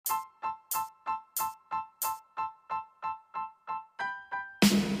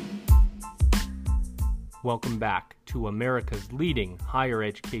Welcome back to America's leading higher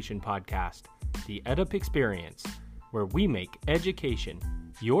education podcast, The EdUp Experience, where we make education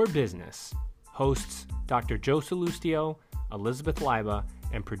your business. Hosts Dr. Joe Salustio, Elizabeth Leiba,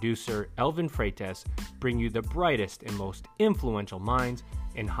 and producer Elvin Freitas bring you the brightest and most influential minds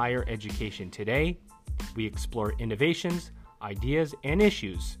in higher education today. We explore innovations, ideas, and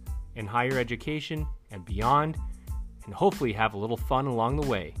issues in higher education and beyond, and hopefully have a little fun along the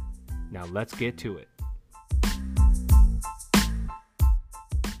way. Now let's get to it.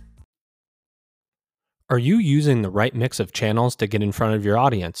 Are you using the right mix of channels to get in front of your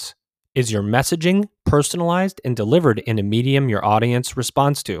audience? Is your messaging personalized and delivered in a medium your audience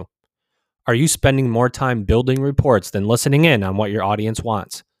responds to? Are you spending more time building reports than listening in on what your audience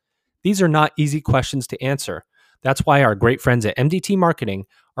wants? These are not easy questions to answer. That's why our great friends at MDT Marketing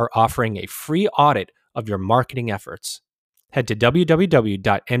are offering a free audit of your marketing efforts. Head to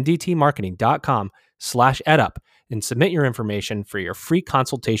www.mdtmarketing.com/edup and submit your information for your free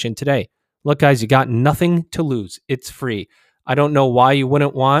consultation today. Look, guys, you got nothing to lose. It's free. I don't know why you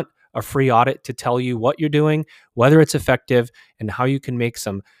wouldn't want a free audit to tell you what you're doing, whether it's effective, and how you can make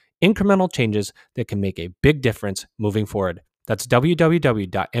some incremental changes that can make a big difference moving forward. That's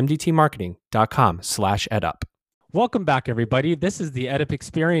www.mdtmarketing.com/edup. Welcome back, everybody. This is the EdUp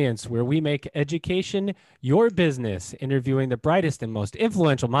Experience, where we make education your business, interviewing the brightest and most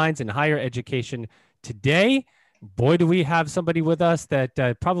influential minds in higher education. Today, boy, do we have somebody with us that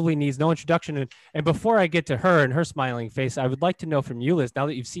probably needs no introduction. And before I get to her and her smiling face, I would like to know from you, Liz, now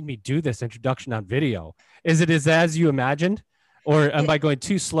that you've seen me do this introduction on video, is it as you imagined? Or am I going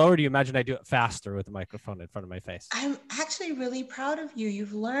too slow, or do you imagine I do it faster with the microphone in front of my face? I'm actually really proud of you.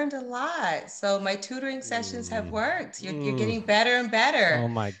 You've learned a lot. So my tutoring sessions have worked. You're getting better and better. Oh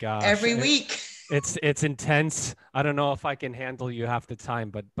my gosh. Every week. It's intense. I don't know if I can handle you half the time,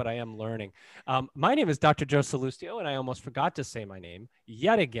 but I am learning. My name is Dr. Joe Salustio, and I almost forgot to say my name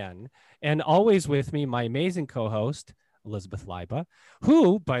yet again. And always with me, my amazing co-host, Elizabeth Leiba,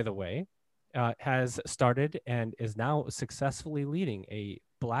 who, by the way, has started and is now successfully leading a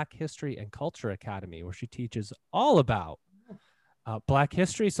Black History and Culture Academy, where she teaches all about Black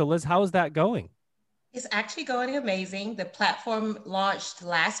history. So Liz, how is that going? It's actually going amazing. The platform launched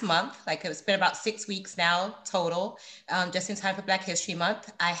last month. Like, it's been about 6 weeks now total, just in time for Black History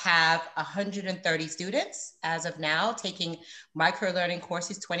Month. I have 130 students as of now taking micro-learning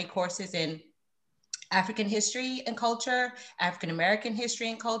courses, 20 courses in African history and culture, African American history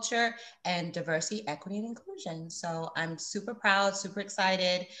and culture, and diversity, equity, and inclusion. So I'm super proud, super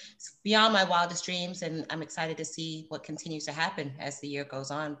excited. It's beyond my wildest dreams, and I'm excited to see what continues to happen as the year goes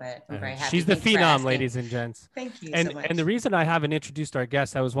on. But I'm very happy. She's the phenom, ladies and gents. Thank you so much. And the reason I haven't introduced our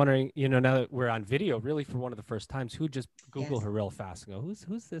guest, I was wondering, now that we're on video, really for one of the first times, who just Google her real fast and go,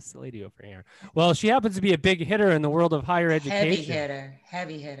 who's this lady over here? Well, she happens to be a big hitter in the world of higher education.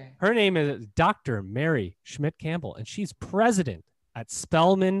 Heavy hitter. Her name is Dr. Mary Schmidt Campbell, and she's president at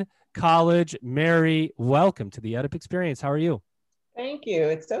Spelman College. Mary, welcome to the EdUp Experience. How are you? Thank you.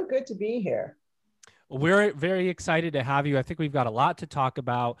 It's so good to be here. We're very excited to have you. I think we've got a lot to talk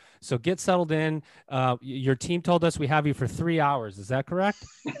about. So get settled in. Your team told us we have you for 3 hours. Is that correct?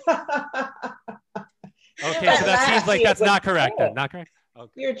 Okay, so that seems like that's not correct. Then. Not correct.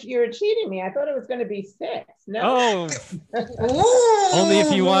 Okay. You're cheating me. I thought it was going to be 6. No. Oh, only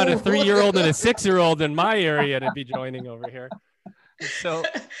if you want a 3-year-old and a 6-year-old in my area to be joining over here. So,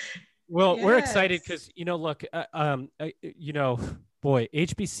 well, we're excited because, look, boy,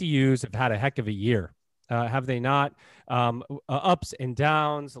 HBCUs have had a heck of a year. Have they not? Ups and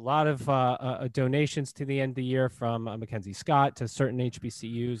downs, a lot of donations to the end of the year from Mackenzie Scott to certain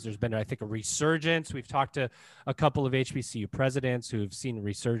HBCUs. There's been, I think, a resurgence. We've talked to a couple of HBCU presidents who've seen a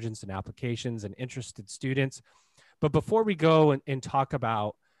resurgence in applications and interested students. But before we go and talk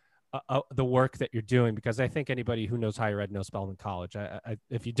about the work that you're doing, because I think anybody who knows higher ed knows Spelman College.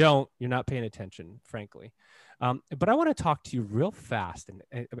 If you don't, you're not paying attention, frankly. But I want to talk to you real fast, and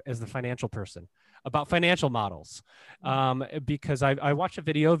as the financial person, about financial models, because I watched a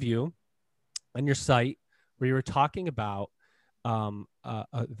video of you on your site where you were talking about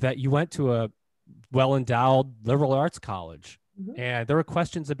that you went to a well-endowed liberal arts college, and there were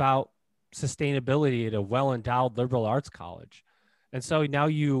questions about sustainability at a well-endowed liberal arts college. And so now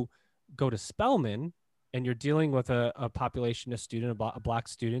you go to Spelman and you're dealing with a population of Black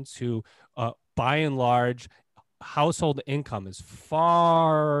students who, by and large, household income is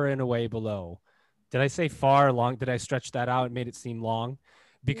far and away below. Did I say far long? Did I stretch that out and made it seem long?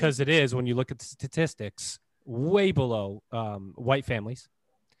 Because it is, when you look at the statistics, way below white families.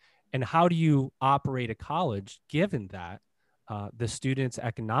 And how do you operate a college given that the students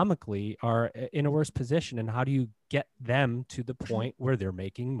economically are in a worse position, and how do you get them to the point where they're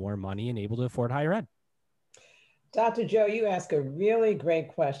making more money and able to afford higher ed? Dr. Joe, you ask a really great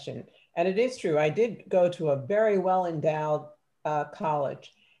question. And it is true. I did go to a very well endowed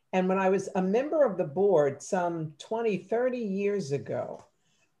college. And when I was a member of the board some 20, 30 years ago,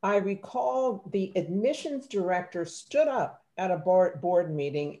 I recall the admissions director stood up at a board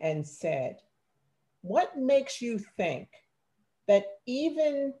meeting and said, "What makes you think that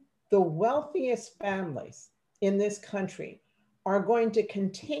even the wealthiest families in this country are going to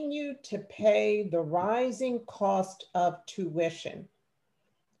continue to pay the rising cost of tuition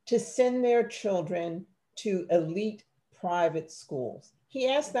to send their children to elite private schools?" He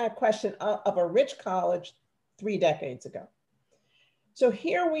asked that question of a rich college 3 decades ago. So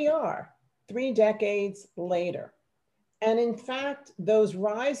here we are, 3 decades later. And in fact, those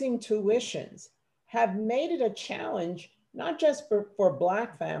rising tuitions have made it a challenge, not just for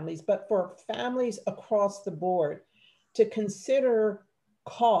Black families, but for families across the board to consider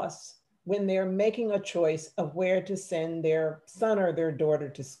costs when they're making a choice of where to send their son or their daughter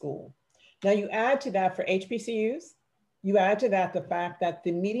to school. Now you add to that for HBCUs, you add to that the fact that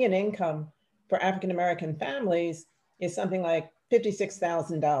the median income for African-American families is something like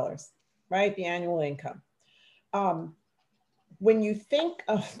 $56,000, right? The annual income. When you think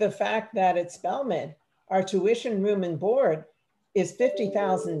of the fact that at Spelman, our tuition, room, and board is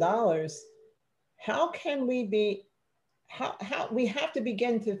 $50,000, how can we be, how we have to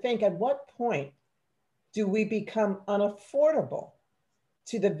begin to think at what point do we become unaffordable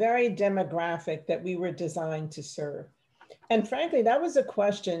to the very demographic that we were designed to serve? And frankly, that was a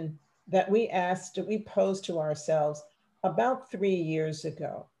question that we posed to ourselves about 3 years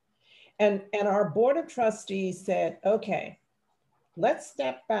ago. And our board of trustees said, okay, let's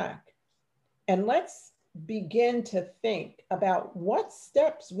step back and let's begin to think about what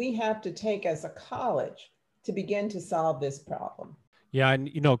steps we have to take as a college to begin to solve this problem. Yeah, and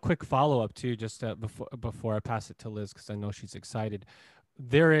quick follow up too, just before I pass it to Liz, because I know she's excited.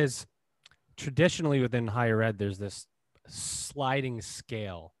 There is traditionally within higher ed, there's this sliding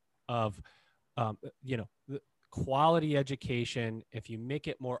scale of, quality education. If you make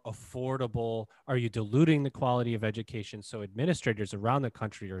it more affordable, are you diluting the quality of education? So administrators around the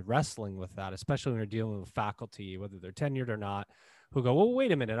country are wrestling with that, especially when you're dealing with faculty, whether they're tenured or not, who go, well,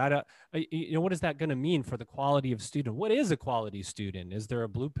 wait a minute, what is that going to mean for the quality of student? What is a quality student? Is there a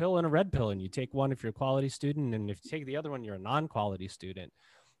blue pill and a red pill? And you take one if you're a quality student, and if you take the other one, you're a non-quality student.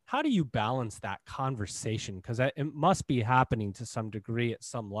 How do you balance that conversation? Because it must be happening to some degree at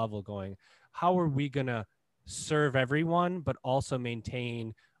some level, going, how are we going to serve everyone, but also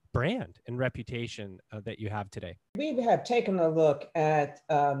maintain brand and reputation that you have today? We have taken a look at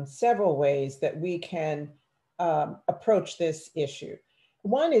several ways that we can approach this issue.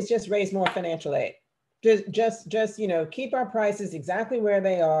 One is just raise more financial aid. Just keep our prices exactly where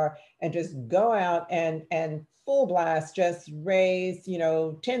they are, and just go out and full blast, just raise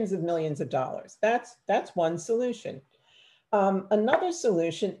tens of millions of dollars. That's one solution. Another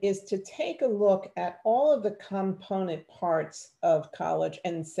solution is to take a look at all of the component parts of college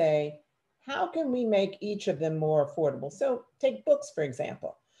and say, how can we make each of them more affordable? So take books, for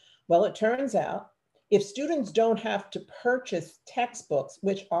example. Well, it turns out if students don't have to purchase textbooks,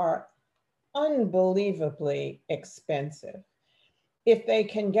 which are unbelievably expensive, if they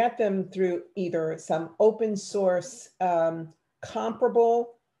can get them through either some open source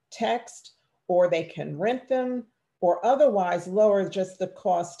comparable text, or they can rent them, or otherwise lower just the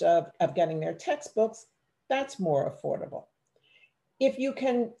cost of getting their textbooks, that's more affordable. If you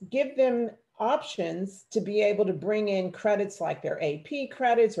can give them options to be able to bring in credits like their AP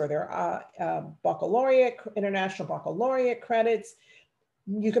credits or their baccalaureate, international baccalaureate credits,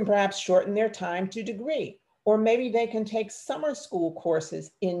 you can perhaps shorten their time to degree. Or maybe they can take summer school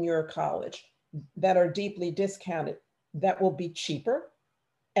courses in your college that are deeply discounted, that will be cheaper.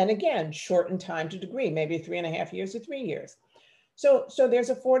 And again, shorten time to degree, maybe 3.5 years or 3 years. So there's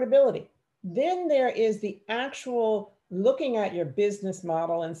affordability. Then there is the actual looking at your business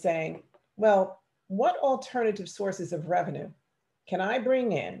model and saying, well, what alternative sources of revenue can I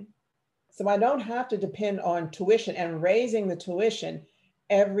bring in so I don't have to depend on tuition and raising the tuition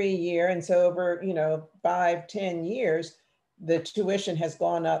every year? And so over 5-10 years, the tuition has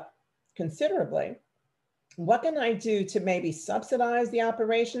gone up considerably. What can I do to maybe subsidize the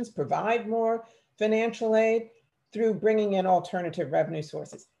operations, provide more financial aid through bringing in alternative revenue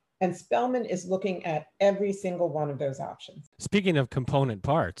sources? And Spelman is looking at every single one of those options. Speaking of component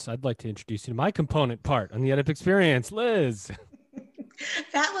parts, I'd like to introduce you to my component part on the EdUp Experience, Liz.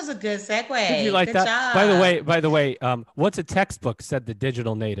 That was a good Did you segue. like Good that? job. By the way, what's a textbook said the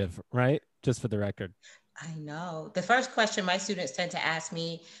digital native, right? Just for the record. I know. The first question my students tend to ask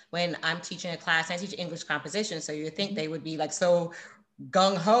me when I'm teaching a class, I teach English composition, so you think they would be like so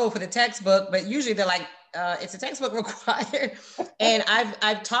gung ho for the textbook, but usually they're like, it's a textbook required. And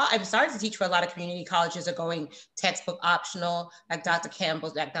I've started to teach for a lot of community colleges are going textbook optional, like Dr.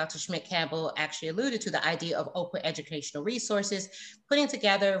 Campbell, like Dr. Schmidt Campbell actually alluded to the idea of open educational resources, putting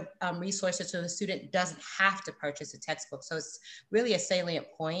together resources so the student doesn't have to purchase a textbook. So it's really a salient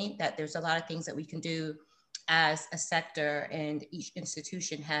point that there's a lot of things that we can do as a sector, and each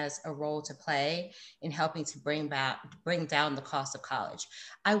institution has a role to play in helping to bring down the cost of college.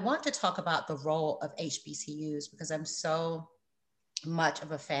 I want to talk about the role of HBCUs because I'm so much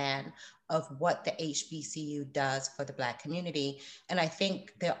of a fan of what the HBCU does for the Black community. And I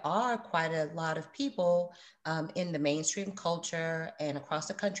think there are quite a lot of people in the mainstream culture and across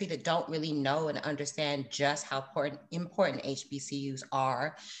the country that don't really know and understand just how important HBCUs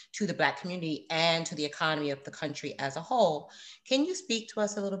are to the Black community and to the economy of the country as a whole. Can you speak to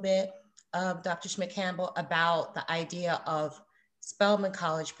us a little bit, Dr. Schmidt Campbell, about the idea of Spelman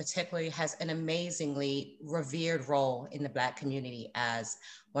College particularly has an amazingly revered role in the Black community as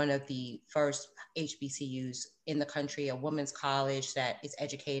one of the first HBCUs in the country, a women's college that is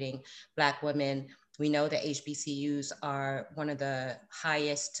educating Black women. We know that HBCUs are one of the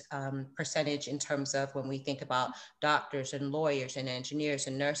highest percentage in terms of when we think about doctors and lawyers and engineers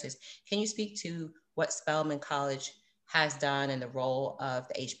and nurses. Can you speak to what Spelman College has done and the role of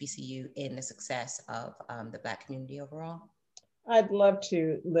the HBCU in the success of the Black community overall? I'd love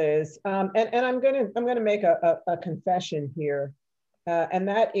to, Liz. And I'm gonna make a confession here, and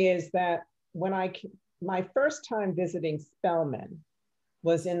that is that my first time visiting Spelman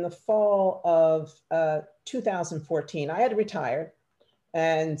was in the fall of 2014. I had retired,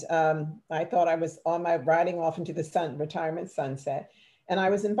 and I thought I was on my riding off into the retirement sunset. And I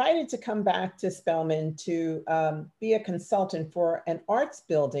was invited to come back to Spelman to be a consultant for an arts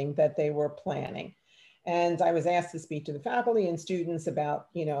building that they were planning. And I was asked to speak to the faculty and students about,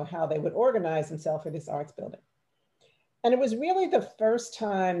 how they would organize themselves for this arts building. And it was really the first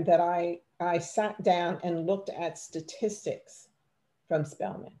time that I sat down and looked at statistics from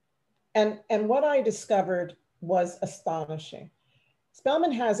Spelman. And what I discovered was astonishing.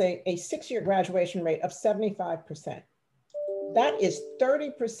 Spelman has a 6-year graduation rate of 75%. That is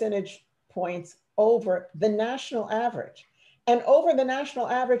 30 percentage points over the national average, and over the national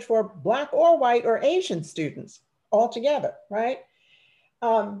average for Black or white or Asian students altogether, right?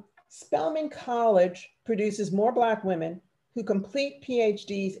 Spelman College produces more Black women who complete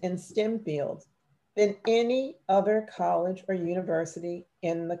PhDs in STEM fields than any other college or university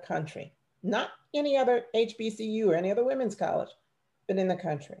in the country. Not any other HBCU or any other women's college, but in the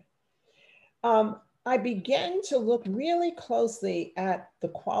country. I began to look really closely at the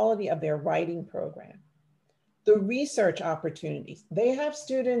quality of their writing program, the research opportunities. They have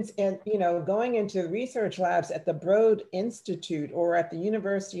students going into research labs at the Broad Institute or at the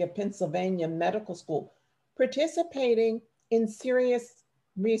University of Pennsylvania Medical School, participating in serious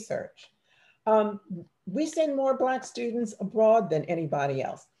research. We send more Black students abroad than anybody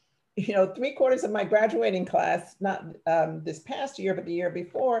else. 3/4 of my graduating class, not this past year, but the year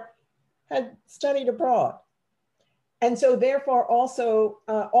before, had studied abroad. And so therefore also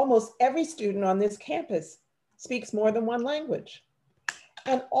almost every student on this campus speaks more than one language.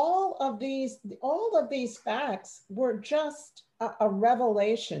 And all of these facts were just a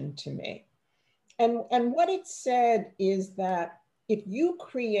revelation to me. And what it said is that if you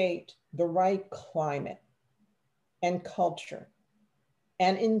create the right climate and culture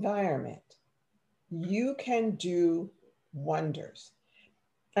and environment, you can do wonders.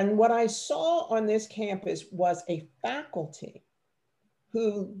 And what I saw on this campus was a faculty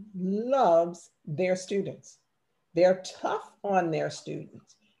who loves their students. They're tough on their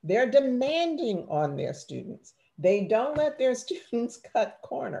students. They're demanding on their students. They don't let their students cut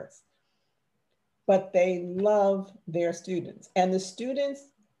corners, but they love their students. And the students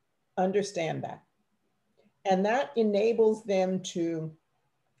understand that. And that enables them to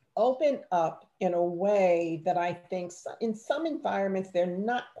open up in a way that I think in some environments, they're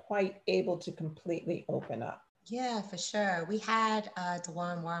not quite able to completely open up. Yeah, for sure. We had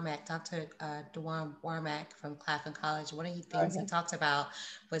Dewan Warmack, Dr. Dewan Warmack from Claflin College. One of the things he talked about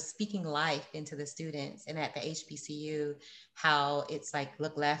was speaking life into the students, and at the HBCU, how it's like,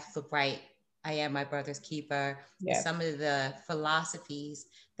 look left, look right, I am my brother's keeper. Yes. Some of the philosophies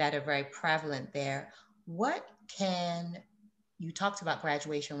that are very prevalent there. You talked about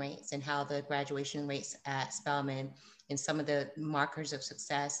graduation rates and how the graduation rates at Spelman and some of the markers of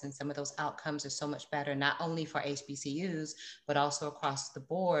success and some of those outcomes are so much better, not only for HBCUs, but also across the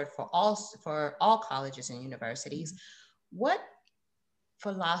board for all colleges and universities. What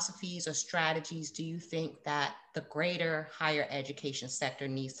philosophies or strategies do you think that the greater higher education sector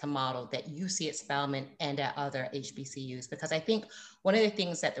needs to model that you see at Spelman and at other HBCUs? Because I think one of the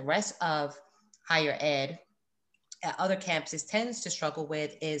things that the rest of higher ed at other campuses tends to struggle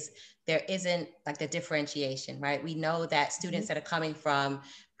with is there isn't like the differentiation, right? We know that students that are coming from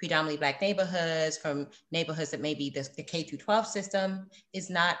predominantly Black neighborhoods, from neighborhoods that maybe the K through 12 system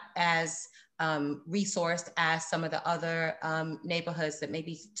is not as resourced as some of the other neighborhoods that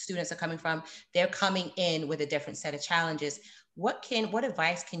maybe students are coming from. They're coming in with a different set of challenges. What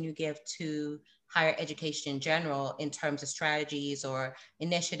advice can you give to higher education in general in terms of strategies or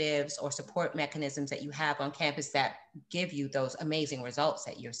initiatives or support mechanisms that you have on campus that give you those amazing results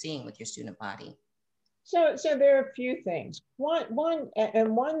that you're seeing with your student body? So there are a few things. One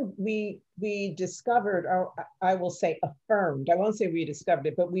we discovered, or I will say affirmed, I won't say we discovered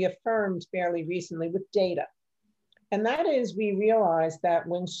it, but we affirmed fairly recently with data. And that is, we realized that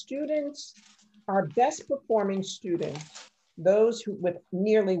when students, our best performing students, those who with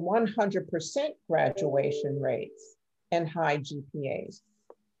nearly 100% graduation rates and high GPAs,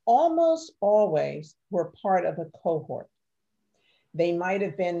 almost always were part of a cohort. They might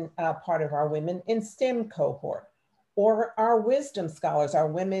have been part of our Women in STEM cohort, or our Wisdom Scholars, our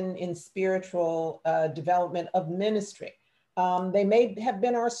Women in Spiritual Development of Ministry. They may have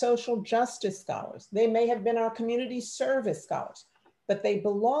been our Social Justice Scholars. They may have been our Community Service Scholars, but they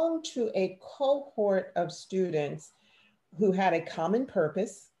belong to a cohort of students who had a common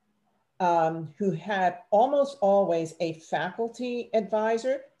purpose, who had almost always a faculty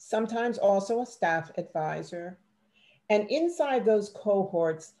advisor, sometimes also a staff advisor. And inside those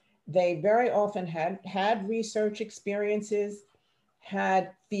cohorts, they very often had research experiences,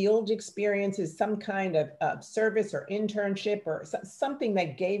 had field experiences, some kind of service or internship or something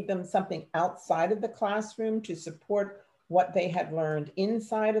that gave them something outside of the classroom to support what they had learned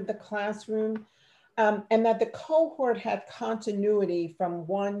inside of the classroom. And that the cohort had continuity from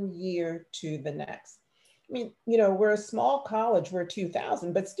one year to the next. I mean, you know, we're a small college, we're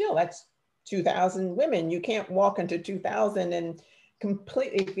 2,000, but still that's 2,000 women. You can't walk into 2,000 and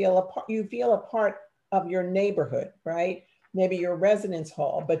completely feel a part. You feel a part of your neighborhood, right? Maybe your residence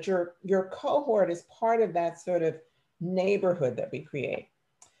hall, but your cohort is part of that sort of neighborhood that we create.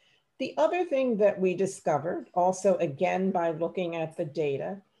 The other thing that we discovered, also again by looking at the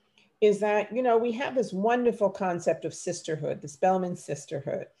data, is that, you know, we have this wonderful concept of sisterhood, the Spelman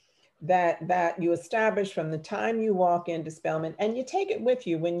Sisterhood, that you establish from the time you walk into Spelman, and you take it with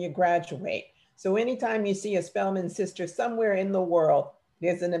you when you graduate. So anytime you see a Spelman sister somewhere in the world,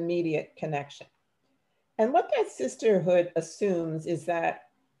 there's an immediate connection. And what that sisterhood assumes is that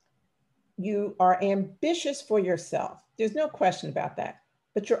you are ambitious for yourself. There's no question about that.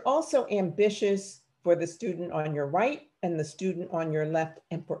 But you're also ambitious for the student on your right and the student on your left,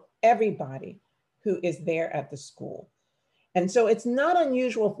 and for everybody who is there at the school. And so it's not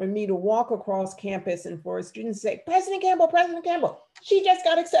unusual for me to walk across campus and for a student to say, President Campbell, she just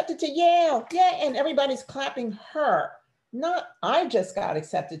got accepted to Yale. Yeah, and everybody's clapping her. Not, I just got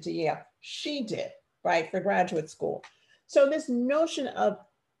accepted to Yale. She did, right, for graduate school. So this notion of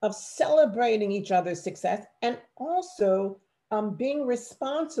celebrating each other's success and also being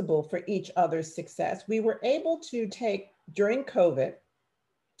responsible for each other's success. We were able to take, during COVID,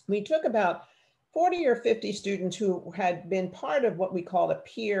 we took about 40 or 50 students who had been part of what we call a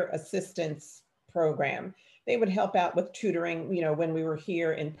peer assistance program. They would help out with tutoring, you know, when we were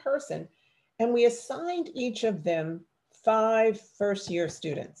here in person. And we assigned each of them 5 first-year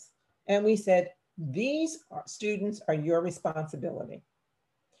students. And we said, these students are your responsibility.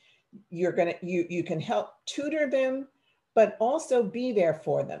 You can help tutor them, but also be there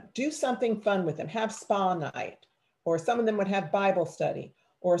for them. Do something fun with them, have spa night, or some of them would have Bible study,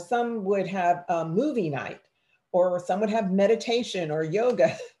 or some would have a movie night, or some would have meditation or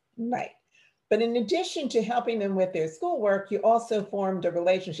yoga night. But in addition to helping them with their schoolwork, you also formed a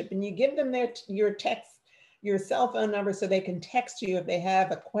relationship, and you give them your cell phone number so they can text you if they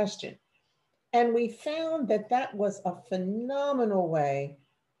have a question. And we found that that was a phenomenal way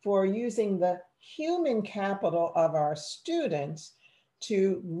for using the human capital of our students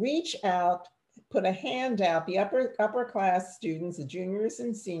to reach out, put a hand out, the upper class students, the juniors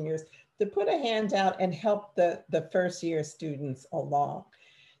and seniors, to put a hand out and help the first year students along.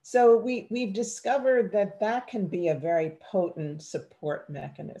 So we've discovered that that can be a very potent support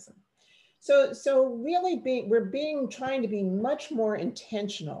mechanism. So really we're trying to be much more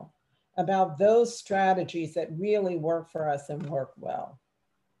intentional about those strategies that really work for us and work well.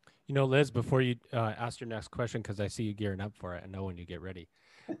 You know, Liz, before you ask your next question, because I see you gearing up for it and know when you get ready.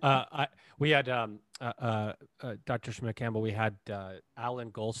 We had Dr. Schmidt Campbell, we had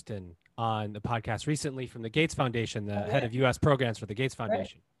Alan Golston on the podcast recently from the Gates Foundation, the head of U.S. programs for the Gates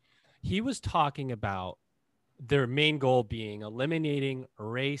Foundation. Right. He was talking about their main goal being eliminating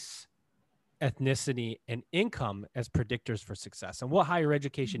race, ethnicity, and income as predictors for success, and what higher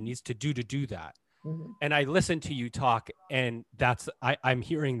education needs to do that. Mm-hmm. And I listened to you talk, and I'm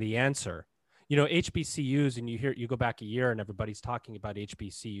hearing the answer. You know, HBCUs, and you go back a year and everybody's talking about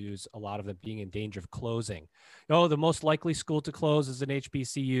HBCUs, a lot of them being in danger of closing. Oh, the most likely school to close is an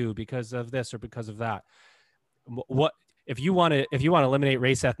HBCU because of this or because of that. What if you want to eliminate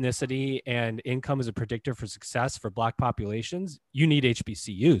race, ethnicity, and income as a predictor for success for Black populations? You need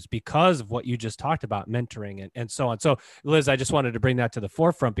HBCUs because of what you just talked about, mentoring and so on. So, Liz, I just wanted to bring that to the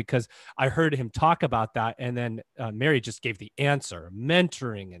forefront because I heard him talk about that, and then Mary just gave the answer: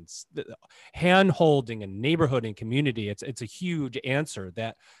 mentoring and hand-holding and neighborhood and community. It's a huge answer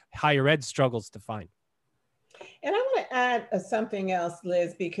that higher ed struggles to find. And I want to add something else,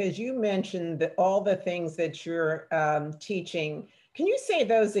 Liz, because you mentioned all the things that you're teaching. Can you say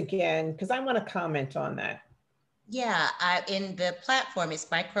those again? Because I want to comment on that. Yeah, in the platform,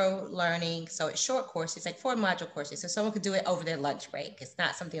 it's micro learning. So it's short courses, like 4 module courses. So someone could do it over their lunch break. It's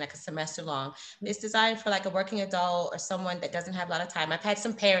not something like a semester long. It's designed for like a working adult or someone that doesn't have a lot of time. I've had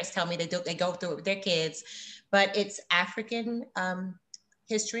some parents tell me they go through it with their kids, but it's African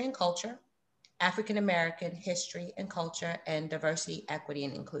history and culture, African American history and culture, and diversity, equity,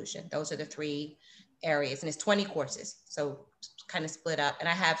 and inclusion. Those are the 3 areas, and it's 20 courses. So kind of split up. And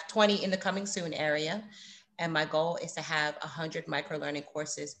I have 20 in the coming soon area. And my goal is to have 100 micro-learning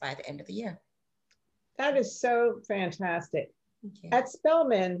courses by the end of the year. That is so fantastic. At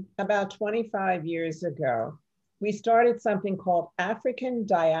Spelman, about 25 years ago, we started something called African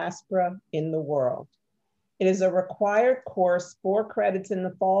Diaspora in the World. It is a required course, 4 credits in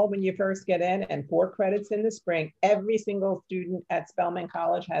the fall when you first get in and 4 credits in the spring. Every single student at Spelman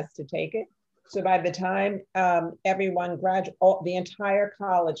College has to take it. So by the time everyone graduates, the entire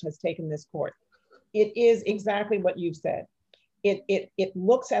college has taken this course. It is exactly what you've said. It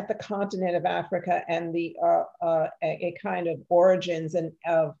looks at the continent of Africa and the a kind of origins and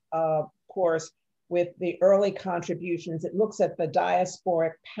of course with the early contributions. It looks at the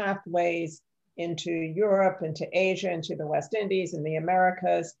diasporic pathways into Europe, into Asia, into the West Indies and the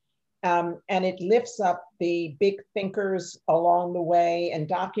Americas. And it lifts up the big thinkers along the way and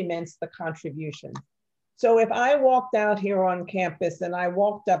documents the contribution. So if I walked out here on campus and I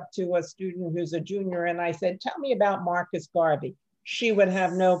walked up to a student who's a junior and I said, tell me about Marcus Garvey, she would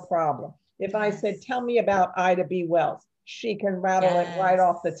have no problem. If I said, tell me about Ida B. Wells, she can rattle it right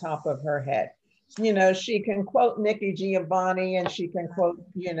off the top of her head. You know, she can quote Nikki Giovanni and she can quote,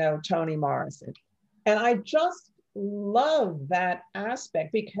 you know, Toni Morrison. And I just love that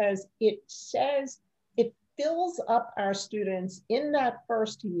aspect because it says, it fills up our students in that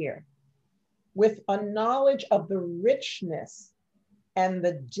first year with a knowledge of the richness and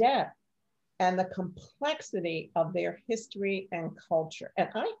the depth and the complexity of their history and culture. And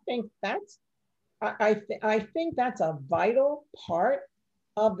I think that's, I think that's a vital part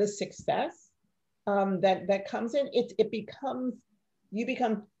of the success that comes in. It becomes, you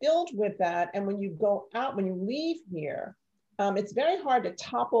become filled with that. And when you go out, when you leave here, it's very hard to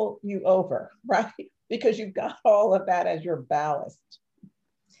topple you over, right? Because you've got all of that as your ballast.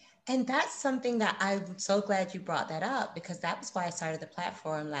 And that's something that I'm so glad you brought that up, because that was why I started the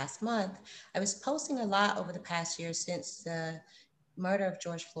platform last month. I was posting a lot over the past year since the murder of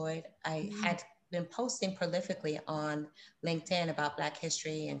George Floyd. I had been posting prolifically on LinkedIn about Black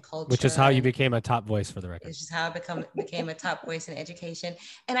history and culture. Which is how you became a top voice for the record. Which is how I became a top voice in education.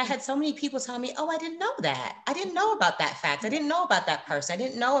 And I had so many people tell me, oh, I didn't know that. I didn't know about that fact. I didn't know about that person. I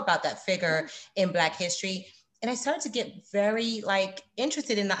didn't know about that figure in Black history. And I started to get very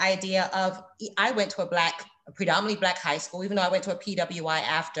interested in the idea of, I went to a predominantly Black high school, even though I went to a PWI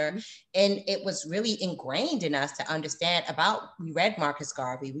after, and it was really ingrained in us to understand about, we read Marcus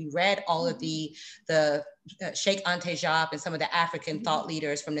Garvey, we read all of the Sheikh Ante Diop and some of the African thought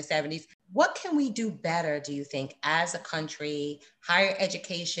leaders from the 70s. What can we do better, do you think, as a country, higher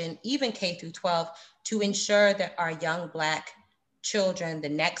education, even K through 12, to ensure that our young Black children, the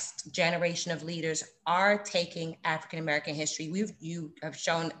next generation of leaders, are taking African-American history? You have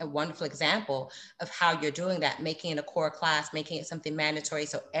shown a wonderful example of how you're doing that, making it a core class, making it something mandatory,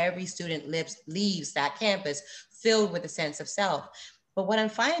 so every student leaves that campus filled with a sense of self. But what I'm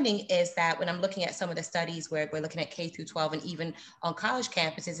finding is that when I'm looking at some of the studies where we're looking at K through 12 and even on college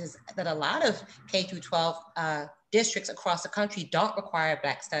campuses, is that a lot of K through 12 districts across the country don't require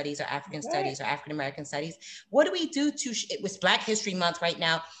Black studies or African studies or African American studies. What do we do to, it was Black History Month right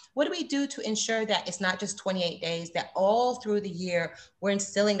now, what do we do to ensure that it's not just 28 days, that all through the year, we're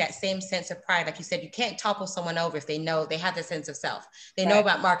instilling that same sense of pride? Like you said, you can't topple someone over if they know, they have the sense of self. They know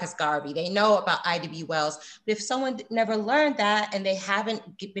about Marcus Garvey, they know about I.W. Wells. But if someone never learned that and they haven't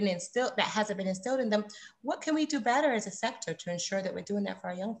been instilled, that hasn't been instilled in them, what can we do better as a sector to ensure that we're doing that for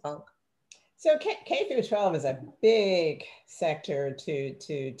our young folk? So K through 12 is a big sector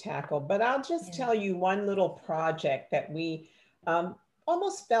to tackle, but I'll just tell you one little project that we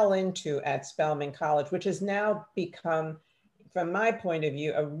almost fell into at Spelman College, which has now become, from my point of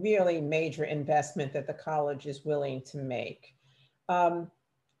view, a really major investment that the college is willing to make.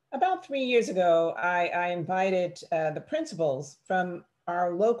 About 3 years ago, I invited the principals from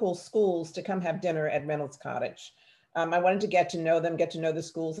our local schools to come have dinner at Reynolds Cottage. I wanted to get to know them, get to know the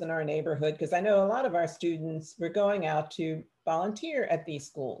schools in our neighborhood, because I know a lot of our students were going out to volunteer at these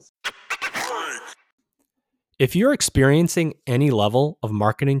schools. If you're experiencing any level of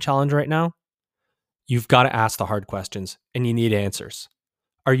marketing challenge right now, you've got to ask the hard questions and you need answers.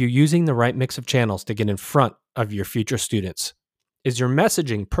 Are you using the right mix of channels to get in front of your future students? Is your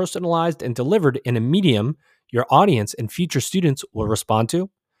messaging personalized and delivered in a medium your audience and future students will respond to?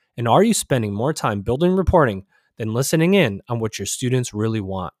 And are you spending more time building reporting than listening in on what your students really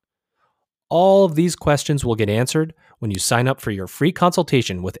want? All of these questions will get answered when you sign up for your free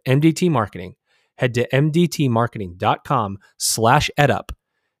consultation with MDT Marketing. Head to mdtmarketing.com/edup.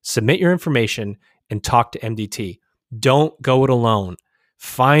 Submit your information and talk to MDT. Don't go it alone.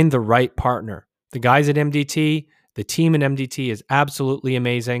 Find the right partner. The guys at MDT, the team at MDT is absolutely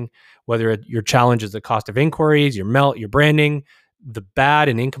amazing. Whether your challenge is the cost of inquiries, your melt, your branding, the bad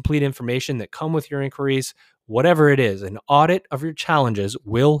and incomplete information that come with your inquiries, whatever it is, an audit of your challenges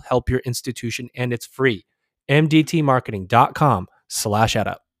will help your institution, and it's free.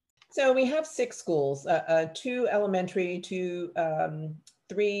 mdtmarketing.com/edup. So we have 6 schools, 2 elementary,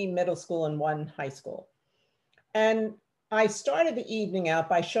 3 middle school, and 1 high school. And I started the evening out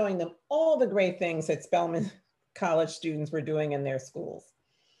by showing them all the great things that Spelman College students were doing in their schools.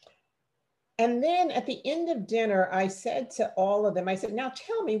 And then at the end of dinner, I said to all of them, I said, now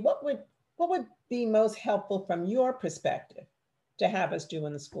tell me, what would be most helpful from your perspective to have us do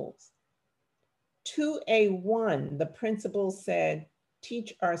in the schools? 2A1, the principal said,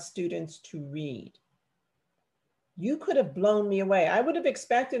 teach our students to read. You could have blown me away. I would have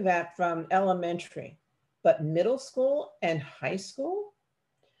expected that from elementary, but middle school and high school?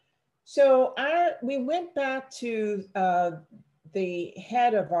 So we went back to the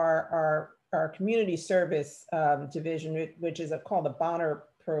head of our community service division, which is called the Bonner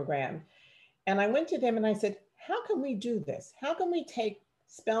program. And I went to them and I said, how can we do this? How can we take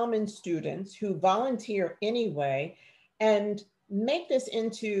Spelman students who volunteer anyway and make this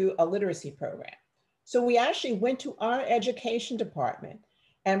into a literacy program? So we actually went to our education department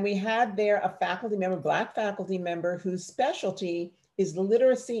and we had there a faculty member, Black faculty member, whose specialty is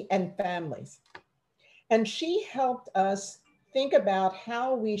literacy and families. And she helped us think about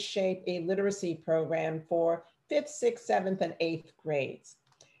how we shape a literacy program for 5th, 6th, 7th, and 8th grades.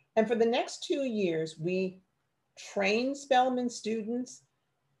 And for the next 2 years, we trained Spelman students,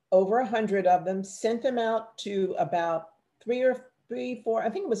 over 100 of them, sent them out to about 4, I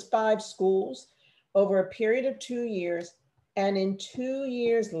think it was 5 schools over a period of 2 years. And in 2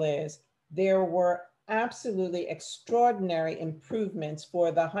 years, Liz, there were absolutely extraordinary improvements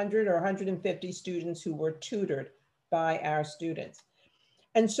for the 100 or 150 students who were tutored by our students.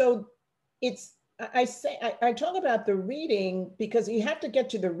 And so I talk about the reading because you have to get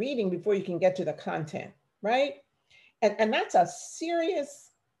to the reading before you can get to the content, right? And that's a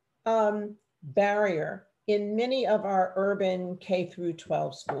serious barrier in many of our urban K through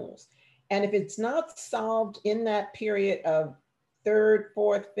 12 schools. And if it's not solved in that period of 3rd,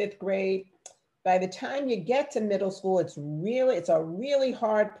 4th, 5th grade, by the time you get to middle school, it's a really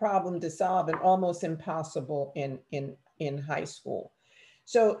hard problem to solve and almost impossible in high school.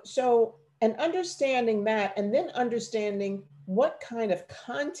 So and understanding that, and then understanding what kind of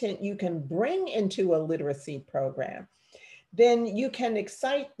content you can bring into a literacy program, then you can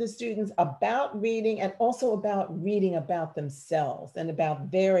excite the students about reading and also about reading about themselves and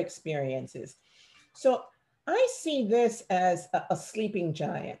about their experiences. So I see this as a sleeping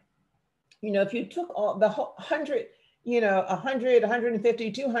giant. You know, if you took all the 100,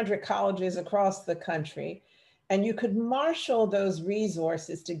 150, 200 colleges across the country, and you could marshal those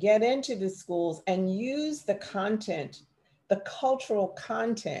resources to get into the schools and use the content, the cultural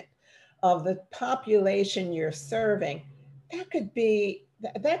content of the population you're serving, that could be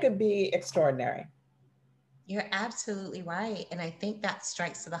extraordinary. You're absolutely right. And I think that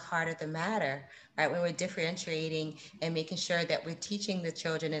strikes to the heart of the matter, right? When we're differentiating and making sure that we're teaching the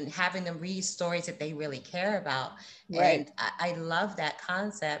children and having them read stories that they really care about. Right. And I love that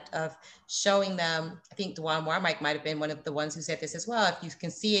concept of showing them. I think Dewan Warmike might have been one of the ones who said this as well. If you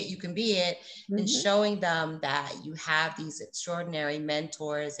can see it, you can be it. And showing them that you have these extraordinary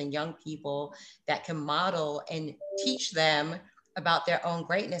mentors and young people that can model and teach them about their own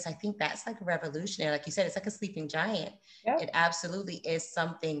greatness. I think that's like a revolutionary. Like you said, it's like a sleeping giant. Yep. It absolutely is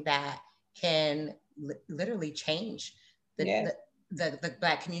something that can literally change the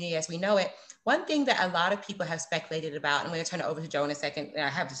Black community as we know it. One thing that a lot of people have speculated about, and I'm going to turn it over to Joe in a second, and I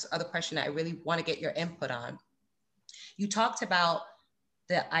have this other question that I really want to get your input on. You talked about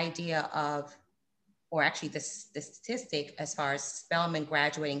the idea of, or actually the statistic as far as Spelman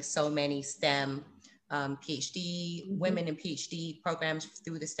graduating so many STEM PhD, women in PhD programs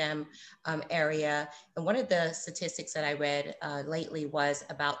through the STEM area. And one of the statistics that I read lately was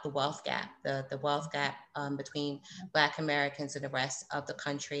about the wealth gap, the wealth gap between Black Americans and the rest of the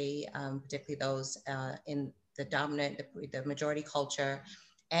country, particularly those in the majority culture.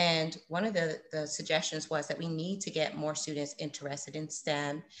 And one of the suggestions was that we need to get more students interested in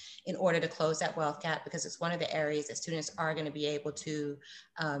STEM in order to close that wealth gap, because it's one of the areas that students are going to be able to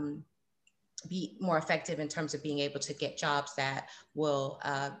be more effective in terms of being able to get jobs that will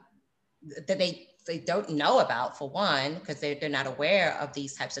that they don't know about, for one, because they're not aware of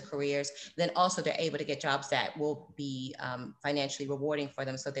these types of careers. Then also they're able to get jobs that will be financially rewarding for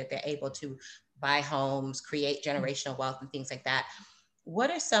them, so that they're able to buy homes, create generational wealth and things like that.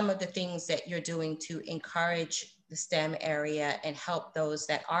 What are some of the things that you're doing to encourage the STEM area and help those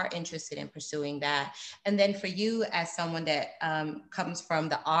that are interested in pursuing that? And then for you, as someone that comes from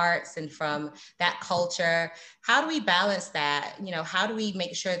the arts and from that culture, how do we balance that? You know, how do we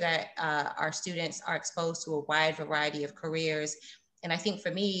make sure that our students are exposed to a wide variety of careers? And I think for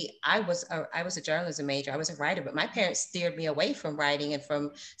me, I was a journalism major. I was a writer, but my parents steered me away from writing and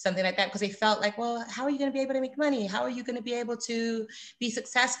from something like that, because they felt like, well, how are you going to be able to make money? How are you going to be able to be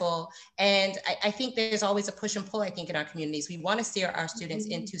successful? And I think there's always a push and pull, I think, in our communities. We want to steer our students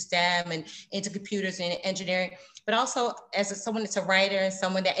into STEM and into computers and engineering, but also as someone that's a writer and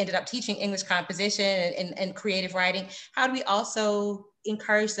someone that ended up teaching English composition and creative writing, how do we also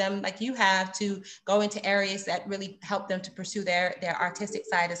encourage them, like you have, to go into areas that really help them to pursue their artistic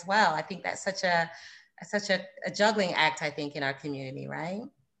side as well? I think that's such a juggling act, I think, in our community, right?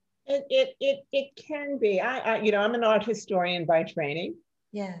 It can be. I'm an art historian by training.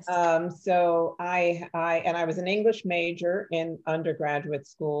 Yes. So I was an English major in undergraduate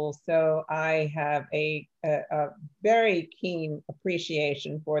school. So I have a very keen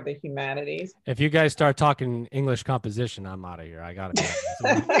appreciation for the humanities. If you guys start talking English composition, I'm out of here. I gotta be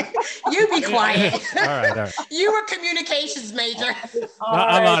honest. You be quiet. all right. You were communications major.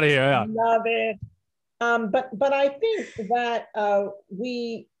 I'm out of here. Yeah. Love it. But I think that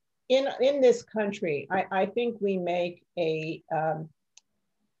we in this country, I think we make a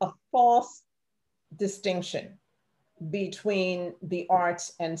false distinction between the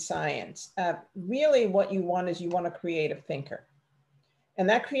arts and science. Really what you want is you want a creative thinker. And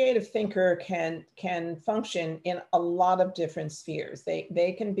that creative thinker can function in a lot of different spheres.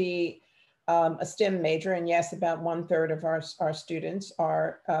 They can be a STEM major, and yes, about 1/3 of our students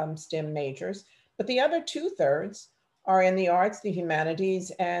are STEM majors, but the other 2/3 are in the arts, the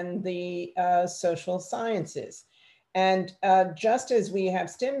humanities, and the social sciences. And just as we have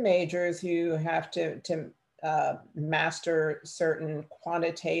STEM majors who have to master certain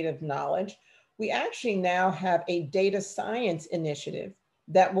quantitative knowledge, we actually now have a data science initiative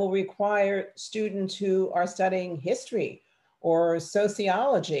that will require students who are studying history or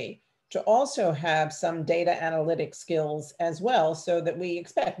sociology to also have some data analytic skills as well, so that we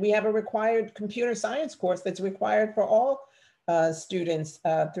have a required computer science course that's required for all students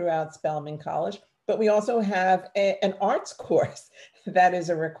throughout Spelman College. But we also have an arts course that is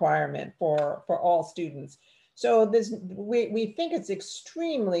a requirement for all students. So we think it's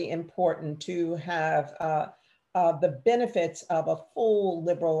extremely important to have the benefits of a full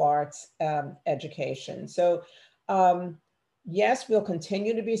liberal arts education. So yes, we'll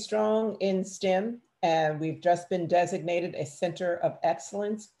continue to be strong in STEM, and we've just been designated a center of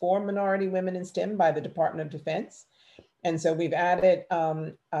excellence for minority women in STEM by the Department of Defense. And so we've added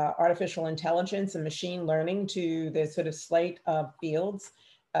artificial intelligence and machine learning to the sort of slate of fields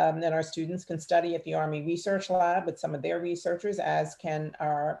that our students can study at the Army Research Lab with some of their researchers, as can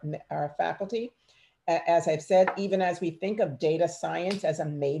our faculty. as I've said, even as we think of data science as a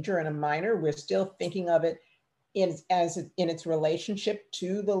major and a minor, we're still thinking of it in its relationship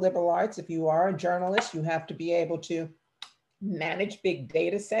to the liberal arts. If you are a journalist, you have to be able to manage big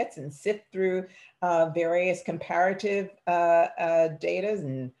data sets and sift through various comparative data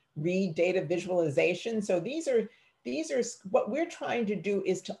and read data visualization. So these are what we're trying to do,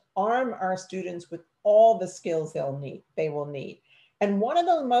 is to arm our students with all the skills they will need. And one of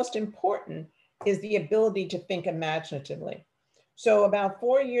the most important is the ability to think imaginatively. So about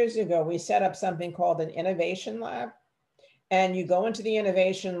 4 years ago, we set up something called an innovation lab. And you go into the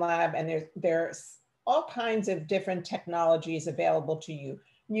innovation lab, and there's all kinds of different technologies available to you.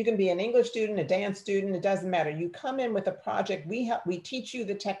 You can be an English student, a dance student, it doesn't matter. You come in with a project, we teach you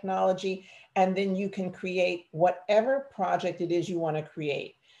the technology, and then you can create whatever project it is you want to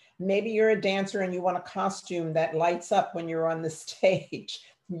create. Maybe you're a dancer and you want a costume that lights up when you're on the stage.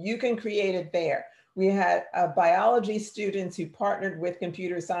 You can create it there. We had biology students who partnered with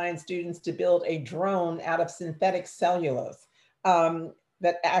computer science students to build a drone out of synthetic cellulose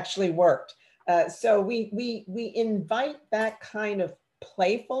that actually worked. So we invite that kind of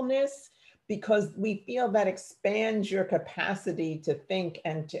playfulness, because we feel that expands your capacity to think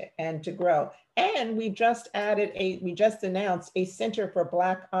and to grow. And we just announced a Center for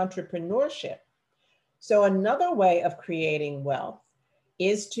Black Entrepreneurship. So another way of creating wealth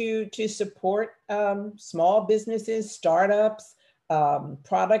is to support small businesses, startups,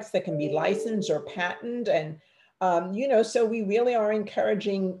 products that can be licensed or patented. And, so we really are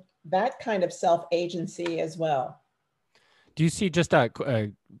encouraging that kind of self-agency as well. Do you see, just a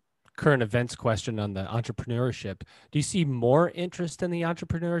current events question on the entrepreneurship, do you see more interest in the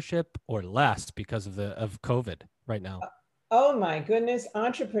entrepreneurship or less because of COVID right now? Oh my goodness,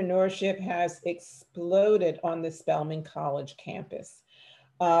 entrepreneurship has exploded on the Spelman College campus.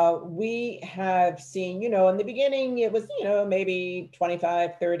 We have seen, in the beginning, it was, maybe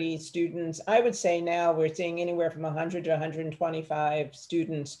 25, 30 students. I would say now we're seeing anywhere from 100 to 125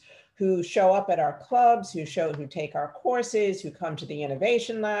 students who show up at our clubs, who take our courses, who come to the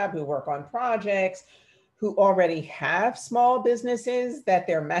innovation lab, who work on projects, who already have small businesses that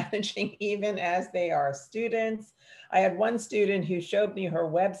they're managing even as they are students. I had one student who showed me her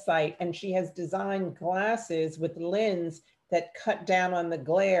website, and she has designed glasses with lens that cut down on the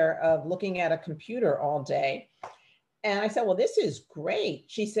glare of looking at a computer all day. And I said, well, this is great.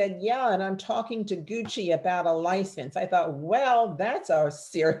 She said, yeah, and I'm talking to Gucci about a license. I thought, well, that's our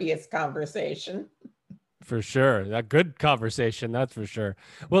serious conversation. For sure. A good conversation, that's for sure.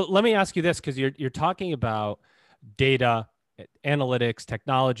 Well, let me ask you this, because you're talking about data, analytics,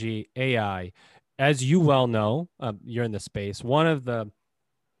 technology, AI. As you well know, you're in the space. One of the,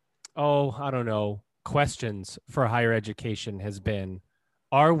 questions for higher education has been,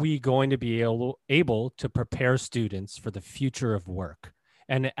 are we going to be able to prepare students for the future of work?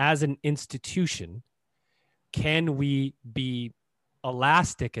 And as an institution, can we be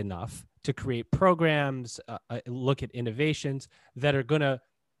elastic enough to create programs, look at innovations that are going to,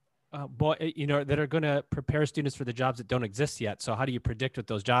 that are going to prepare students for the jobs that don't exist yet? So how do you predict what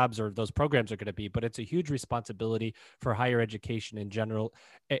those jobs or those programs are going to be? But it's a huge responsibility for higher education in general,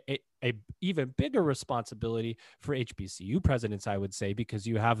 a even bigger responsibility for HBCU presidents, I would say, because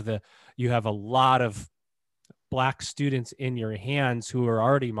you have a lot of Black students in your hands who are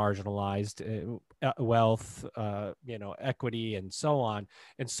already marginalized, wealth, equity, and so on.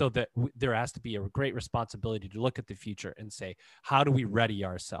 And so that there has to be a great responsibility to look at the future and say, how do we ready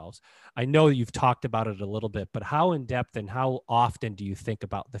ourselves? I know you've talked about it a little bit, but how in depth and how often do you think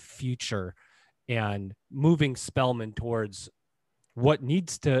about the future and moving Spelman towards what it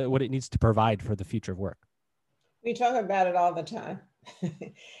needs to provide for the future of work? We talk about it all the time.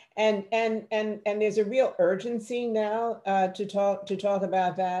 and there's a real urgency now to talk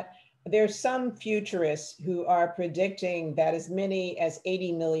about that. There's some futurists who are predicting that as many as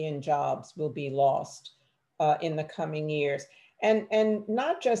 80 million jobs will be lost in the coming years. And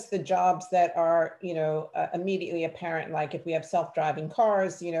not just the jobs that are, immediately apparent, like if we have self-driving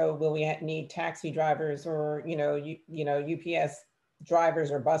cars, will we need taxi drivers or, UPS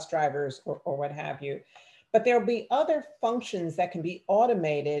drivers or bus drivers or what have you. But there'll be other functions that can be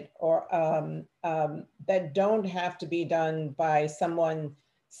automated or that don't have to be done by someone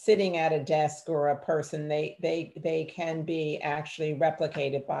sitting at a desk or a person. They can be actually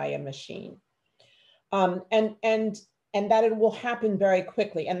replicated by a machine. And that it will happen very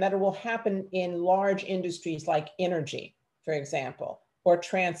quickly, and that it will happen in large industries like energy, for example, or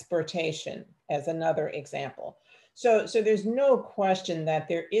transportation as another example. So there's no question that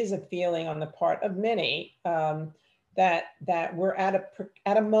there is a feeling on the part of many that we're at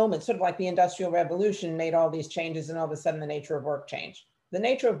a moment, sort of like the Industrial Revolution made all these changes, and all of a sudden the nature of work changed. The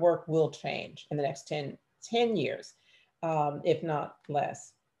nature of work will change in the next 10 years, if not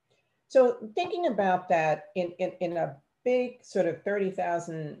less. So thinking about that in a big sort of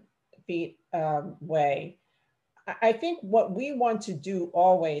 30,000 feet way, I think what we want to do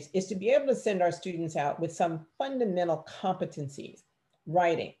always is to be able to send our students out with some fundamental competencies.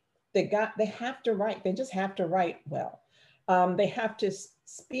 Writing, they have to write, they just have to write well. They have to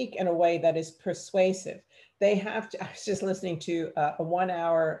speak in a way that is persuasive. They have to, I was just listening to a 1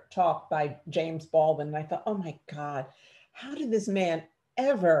 hour talk by James Baldwin, and I thought, oh my God, how did this man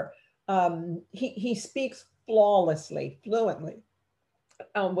ever, he speaks flawlessly, fluently,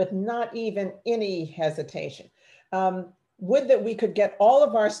 with not even any hesitation. Would that we could get all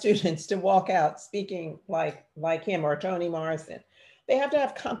of our students to walk out speaking like him or Toni Morrison. They have to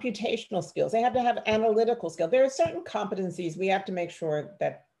have computational skills. They have to have analytical skills. There are certain competencies we have to make sure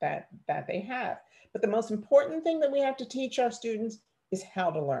that they have. But the most important thing that we have to teach our students is how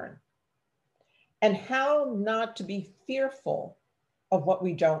to learn and how not to be fearful of what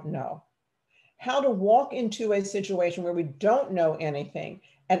we don't know. How to walk into a situation where we don't know anything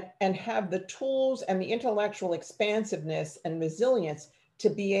and have the tools and the intellectual expansiveness and resilience to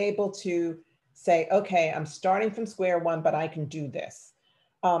be able to say, okay, I'm starting from square one, but I can do this.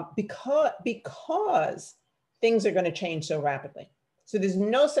 Because things are going to change so rapidly. So there's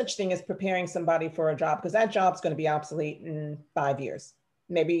no such thing as preparing somebody for a job, because that job's going to be obsolete in 5 years,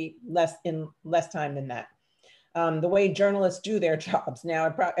 maybe less time than that. The way journalists do their jobs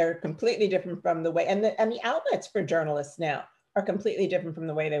now are completely different from the way, and the outlets for journalists now are completely different from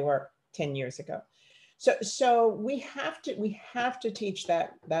the way they were 10 years ago. So we have to teach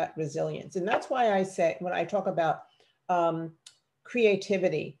that resilience. And that's why I say, when I talk about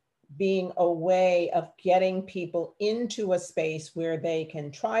creativity being a way of getting people into a space where they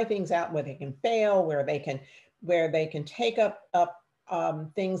can try things out, where they can fail, where they can take up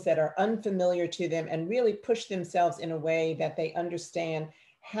things that are unfamiliar to them and really push themselves in a way that they understand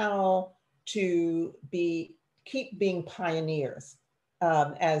how to keep being pioneers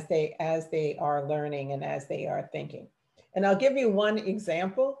as they are learning and as they are thinking. And I'll give you one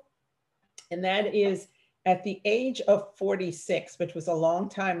example, and that is at the age of 46, which was a long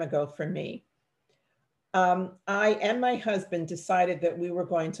time ago for me, I and my husband decided that we were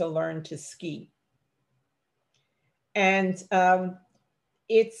going to learn to ski. And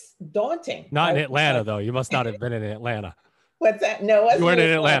it's daunting. Not in Atlanta, though. You must not have been in Atlanta. What's that? No, it wasn't. You weren't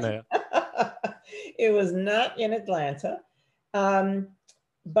in Atlanta. It was not in Atlanta.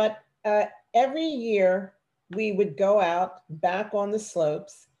 But every year we would go out back on the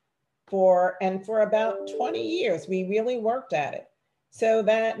slopes for about 20 years, we really worked at it. So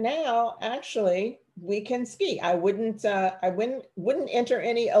that now actually we can ski. I wouldn't enter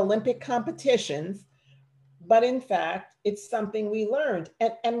any Olympic competitions, but in fact, it's something we learned.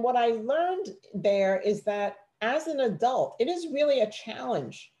 And what I learned there is that as an adult, it is really a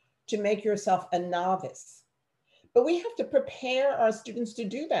challenge to make yourself a novice. But we have to prepare our students to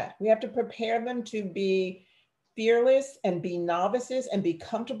do that. We have to prepare them to be fearless and be novices and be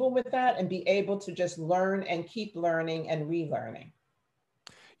comfortable with that and be able to just learn and keep learning and relearning.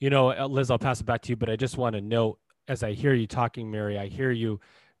 You know, Liz, I'll pass it back to you, but I just want to note, as I hear you talking, Mary, I hear you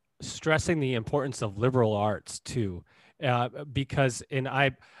stressing the importance of liberal arts too, because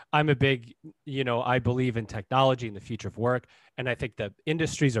I'm a big, I believe in technology and the future of work. And I think that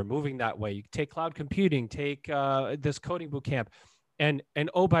industries are moving that way. You take cloud computing, take this coding boot camp. And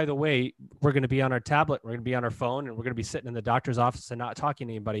oh, by the way, we're going to be on our tablet, we're going to be on our phone, and we're going to be sitting in the doctor's office and not talking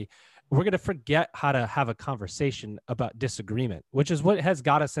to anybody. We're going to forget how to have a conversation about disagreement, which is what has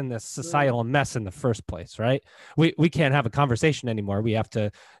got us in this societal mess in the first place, right? We can't have a conversation anymore. We have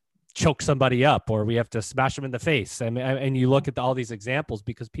to choke somebody up, or we have to smash them in the face. And you look at all these examples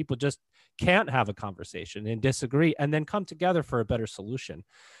because people just can't have a conversation and disagree and then come together for a better solution.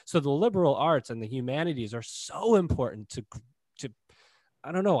 So the liberal arts and the humanities are so important to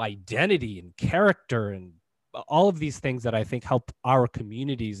I don't know, identity and character and all of these things that I think help our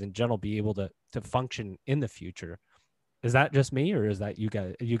communities in general be able to function in the future. Is that just me, or is that you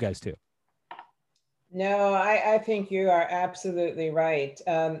guys too? No, I think you are absolutely right.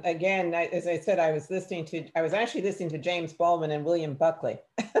 Again, as I said, I was actually listening to James Baldwin and William Buckley.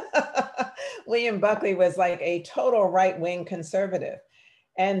 William Buckley was like a total right-wing conservative,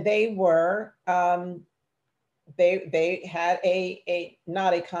 and they were, they had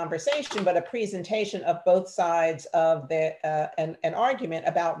not a conversation, but a presentation of both sides of an argument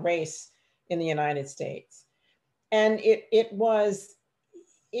about race in the United States. And it was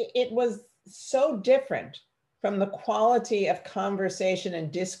so different from the quality of conversation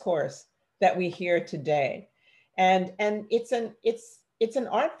and discourse that we hear today. And it's an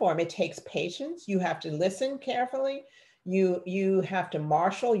art form. It takes patience. You have to listen carefully. You have to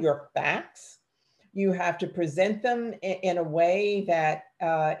marshal your facts. You have to present them in a way that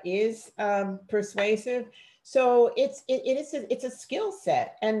is persuasive. So it's a skill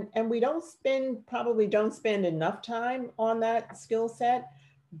set, and we probably don't spend enough time on that skill set,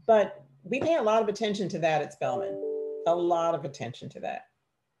 but we pay a lot of attention to that at Spelman, a lot of attention to that.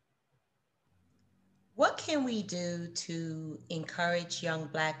 What can we do to encourage young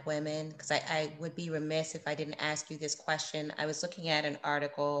Black women? Because I would be remiss if I didn't ask you this question. I was looking at an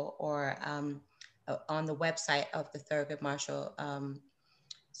article or on the website of the Thurgood Marshall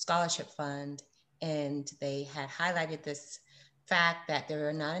Scholarship Fund, and they had highlighted this fact that there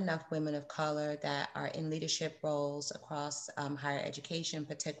are not enough women of color that are in leadership roles across higher education,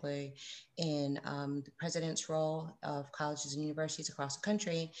 particularly in the president's role of colleges and universities across the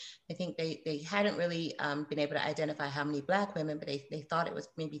country. I think they hadn't really been able to identify how many Black women, but they thought it was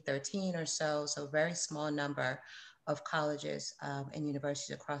maybe 13 or so a very small number of colleges and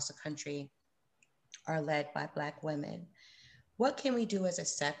universities across the country are led by Black women. What can we do as a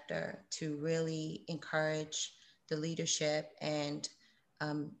sector to really encourage the leadership and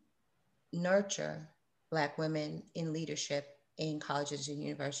nurture Black women in leadership in colleges and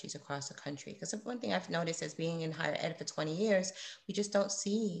universities across the country? Because one thing I've noticed as being in higher ed for 20 years, we just don't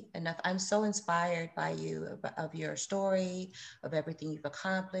see enough. I'm so inspired by you, of your story, of everything you've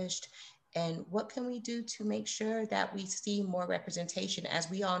accomplished. And what can we do to make sure that we see more representation?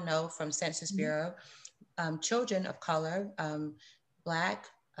 As we all know from Census Bureau, children of color, Black,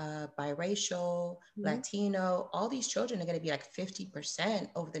 biracial, Latino, all these children are going to be like 50%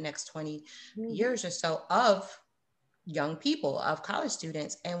 over the next 20 years or so of young people, of college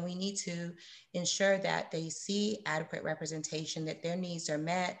students. And we need to ensure that they see adequate representation, that their needs are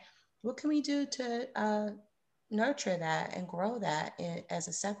met. What can we do to nurture that and grow that as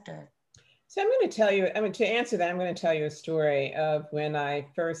a sector? So I'm going to tell you, to answer that, I'm going to tell you a story of when I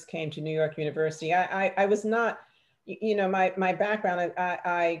first came to New York University. I was not, my background,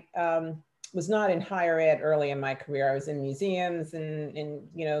 I was not in higher ed early in my career. I was in museums and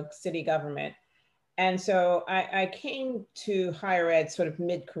in city government. And so I came to higher ed sort of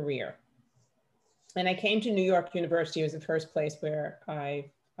mid-career. And I came to New York University. It was the first place where I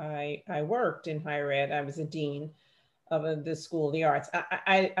worked in higher ed. I was a dean of the School of the Arts.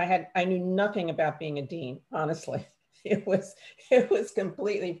 I knew nothing about being a dean, honestly. It was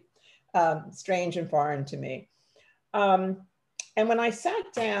completely strange and foreign to me. And when I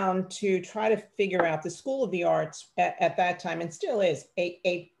sat down to try to figure out the School of the Arts at that time, and still is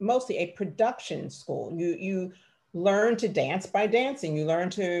mostly a production school. You learn to dance by dancing. You learn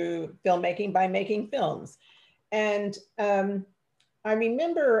to filmmaking by making films. And I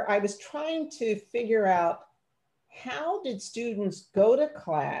remember I was trying to figure out, how did students go to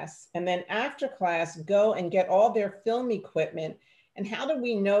class and then after class go and get all their film equipment? And how do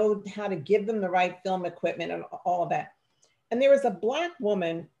we know how to give them the right film equipment and all of that? And there was a Black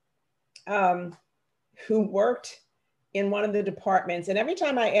woman who worked in one of the departments. And every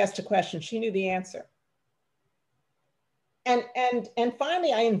time I asked a question, she knew the answer. And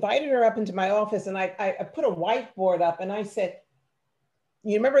finally, I invited her up into my office and I put a whiteboard up and I said,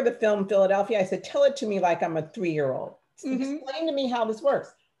 you remember the film Philadelphia? I said, tell it to me like I'm a 3-year-old. Explain to me how this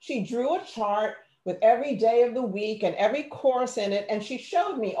works. She drew a chart with every day of the week and every course in it. And she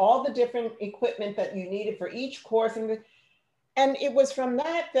showed me all the different equipment that you needed for each course. And it was from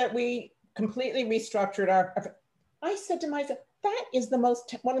that we completely restructured I said to myself, that is one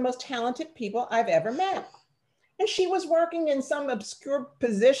of the most talented people I've ever met. And she was working in some obscure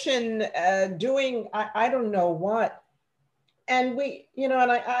position doing, I don't know what. And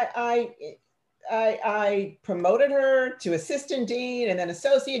I promoted her to assistant dean and then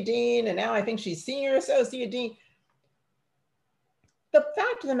associate dean. And now I think she's senior associate dean. The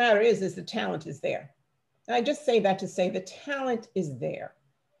fact of the matter is the talent is there. And I just say that to say the talent is there.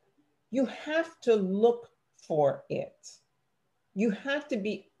 You have to look for it. You have to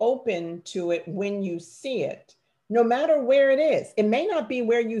be open to it when you see it, no matter where it is. It may not be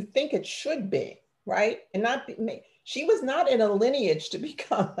where you think it should be, right? She was not in a lineage to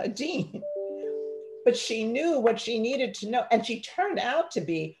become a dean, but she knew what she needed to know. And she turned out to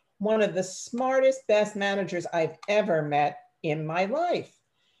be one of the smartest, best managers I've ever met in my life.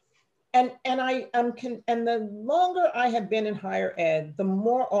 And the longer I have been in higher ed, the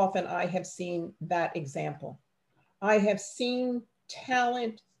more often I have seen that example. I have seen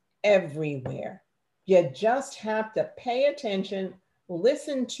talent everywhere. You just have to pay attention,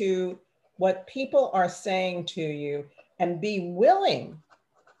 listen to what people are saying to you and be willing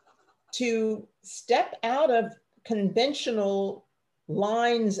to step out of conventional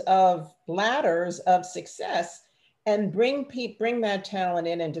lines of ladders of success and bring that talent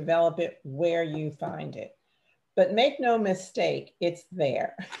in and develop it where you find it. But make no mistake, it's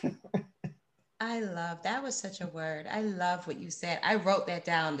there. I love that. Was such a word. I love what you said. I wrote that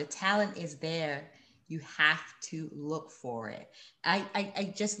down. The talent is there. You have to look for it.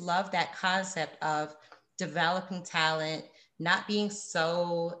 I just love that concept of developing talent, not being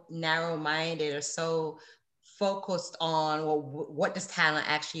so narrow-minded or so focused on, well, what does talent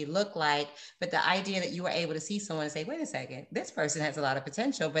actually look like, but the idea that you were able to see someone and say, wait a second, this person has a lot of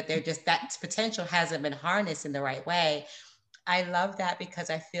potential, but they're just, that potential hasn't been harnessed in the right way. I love that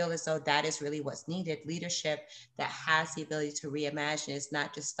because I feel as though that is really what's needed. Leadership that has the ability to reimagine, is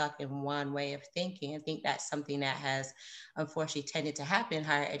not just stuck in one way of thinking. I think that's something that has unfortunately tended to happen in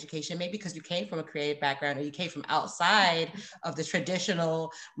higher education, maybe because you came from a creative background or you came from outside of the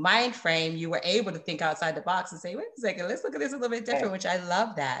traditional mind frame. You were able to think outside the box and say, wait a second, let's look at this a little bit different, which I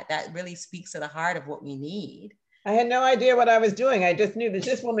love that. That really speaks to the heart of what we need. I had no idea what I was doing. I just knew that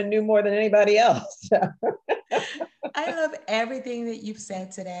this woman knew more than anybody else. I love everything that you've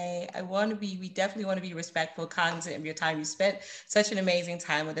said today. We definitely want to be respectful, cognizant of your time. You spent such an amazing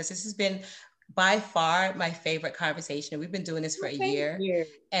time with us. This has been by far my favorite conversation. We've been doing this for a year. You.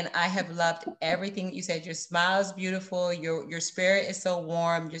 And I have loved everything that you said. Your smile is beautiful. Your spirit is so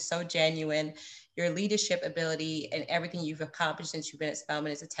warm. You're so genuine. Your leadership ability and everything you've accomplished since you've been at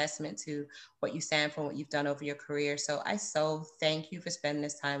Spelman is a testament to what you stand for, what you've done over your career. So I so thank you for spending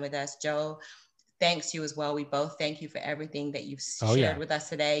this time with us. Joe, thanks to you as well. We both thank you for everything that you've shared with us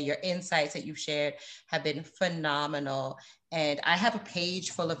today. Your insights that you've shared have been phenomenal. And I have a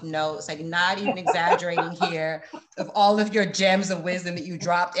page full of notes, like not even exaggerating here, of all of your gems of wisdom that you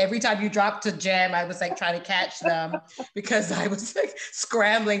dropped. Every time you dropped a gem, I was like trying to catch them because I was like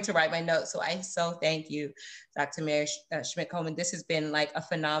scrambling to write my notes. So I so thank you, Dr. Mary Schmidt-Coleman. This has been like a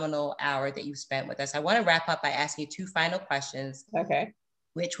phenomenal hour that you've spent with us. I want to wrap up by asking you two final questions. Okay.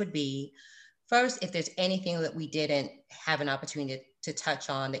 Which would be, first, if there's anything that we didn't have an opportunity to touch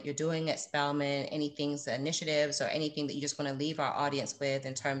on that you're doing at Spelman, any things, initiatives, or anything that you just want to leave our audience with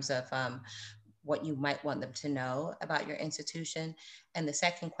in terms of what you might want them to know about your institution. And the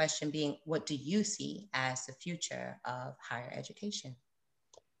second question being, what do you see as the future of higher education?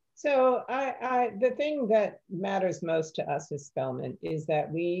 So the thing that matters most to us as Spelman is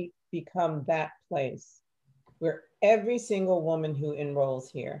that we become that place where every single woman who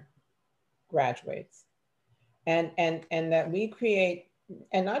enrolls here graduates, and that we create,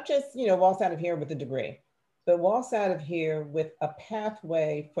 and not just walks out of here with a degree, but walks out of here with a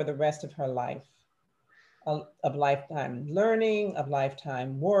pathway for the rest of her life, of lifetime learning, of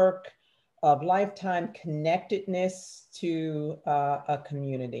lifetime work, of lifetime connectedness to a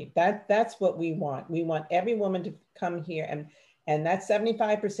community. That's what we want. We want every woman to come here, and that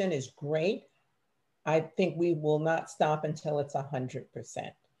 75% is great. I think we will not stop until it's 100%.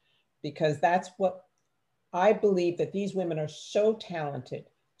 Because that's what I believe, that these women are so talented,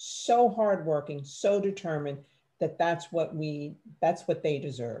 so hardworking, so determined, that's what they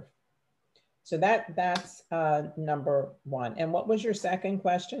deserve. So that's number one. And what was your second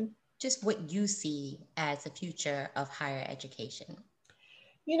question? Just what you see as the future of higher education.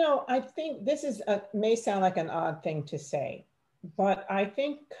 I think this may sound like an odd thing to say, but I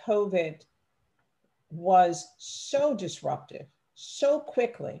think COVID was so disruptive, so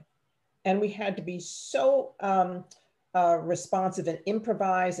quickly. And we had to be so responsive and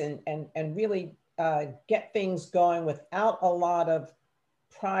improvise and really get things going without a lot of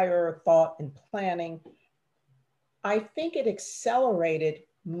prior thought and planning. I think it accelerated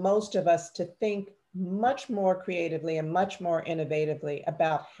most of us to think much more creatively and much more innovatively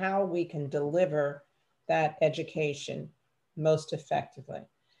about how we can deliver that education most effectively.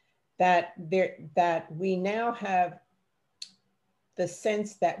 That we now have the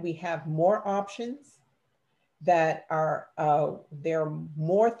sense that we have more options, that there are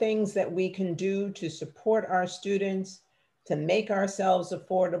more things that we can do to support our students, to make ourselves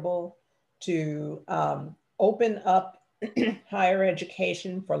affordable, to open up higher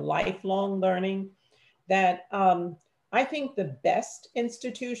education for lifelong learning, that I think the best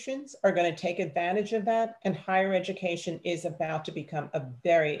institutions are going to take advantage of that, and higher education is about to become a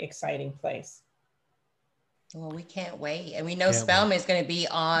very exciting place. Well, we can't wait. And we know Spelman is going to be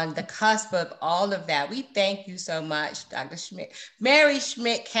on the cusp of all of that. We thank you so much, Dr. Schmidt. Mary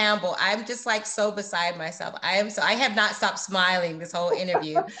Schmidt Campbell. I'm just like so beside myself. I have not stopped smiling this whole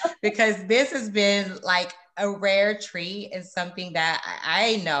interview because this has been like a rare treat is something that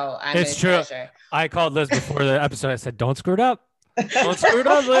I know I'm It's true. treasure. I called Liz before the episode. I said, don't screw it up. Don't screw it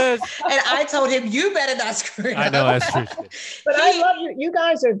up, Liz. And I told him, you better not screw it up. I know, that's true. But I love you. You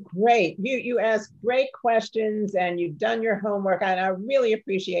guys are great. You ask great questions and you've done your homework. And I really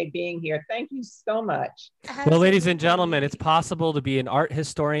appreciate being here. Thank you so much. Well, ladies and gentlemen, it's possible to be an art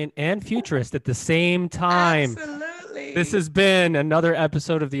historian and futurist at the same time. Absolutely. This has been another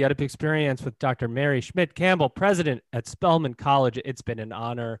episode of the EDIP Experience with Dr. Mary Schmidt Campbell, president at Spelman College. It's been an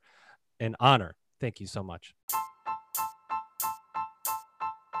honor. Thank you so much.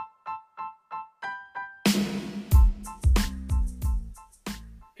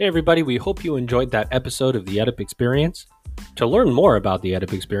 Hey everybody, we hope you enjoyed that episode of the EDIP Experience. To learn more about the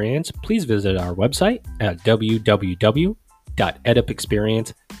EDIP Experience, please visit our website at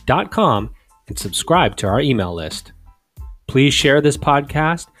www.edipexperience.com and subscribe to our email list. Please share this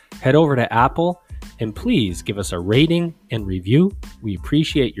podcast, head over to Apple, and please give us a rating and review. We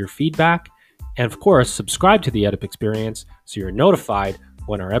appreciate your feedback. And of course, subscribe to the EDIP Experience so you're notified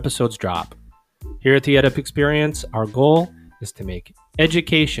when our episodes drop. Here at the EDIP Experience, our goal is to make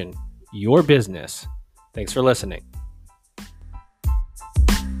education your business. Thanks for listening.